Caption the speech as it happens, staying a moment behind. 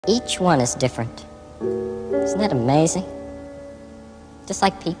Each one is different. Isn't that amazing? Just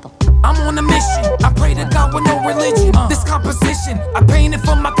like people. I'm on a mission. I pray to God with no religion. This composition, I painted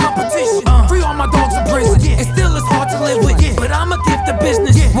for my competition. Free all my dogs in prison. It still is hard to live with, but I'ma give the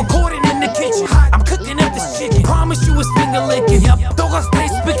business. Recording in the kitchen. I'm cooking up this chicken. Promise you it's finger licking. Dog, I stay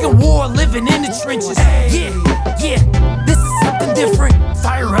speaking war, living in the trenches. Yeah, this is something different.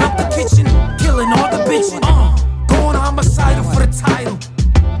 Fire up the kitchen, killing all the bitches. Going homicidal for the title.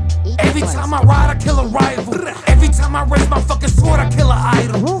 Every time I ride, I kill a rival. Every time I raise my fucking sword, I kill an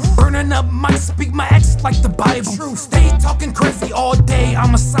idol. Burning up mics, speak my exes like the Bible. Stay talking crazy all day,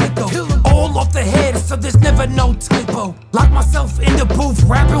 I'm a psycho. All off the head, so there's never no typo. Lock myself in the booth,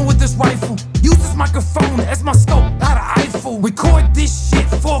 rapping with this rifle. Use this microphone as my scope, not an Eiffel. Record this shit,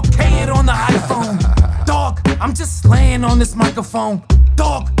 4K it on the iPhone. Dog, I'm just laying on this microphone.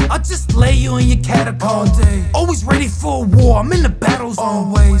 Dog, I'll just lay you in your catacomb. Always ready for a war, I'm in the battles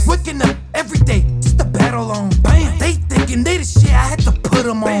always. Waking up every day, just a battle on. Bam, they thinking they the shit, I had to put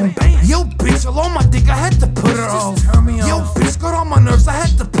them on. Yo bitch, all on my dick, I had to put her off. Yo bitch, got on my nerves, I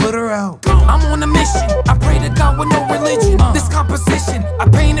had to put her out. I'm on a mission, I pray to God with no religion. This composition, I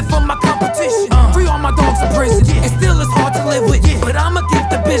painted for my competition. Free all my dogs in prison. It still is hard to live with, but I'ma give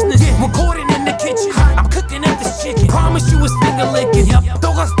the business. Recording in the kitchen, I'm cooking up this chicken. Promise you it's finger licking.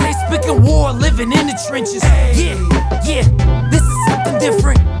 Dog, I stay speaking war, living in the trenches. Yeah, this is something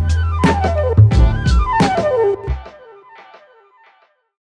different.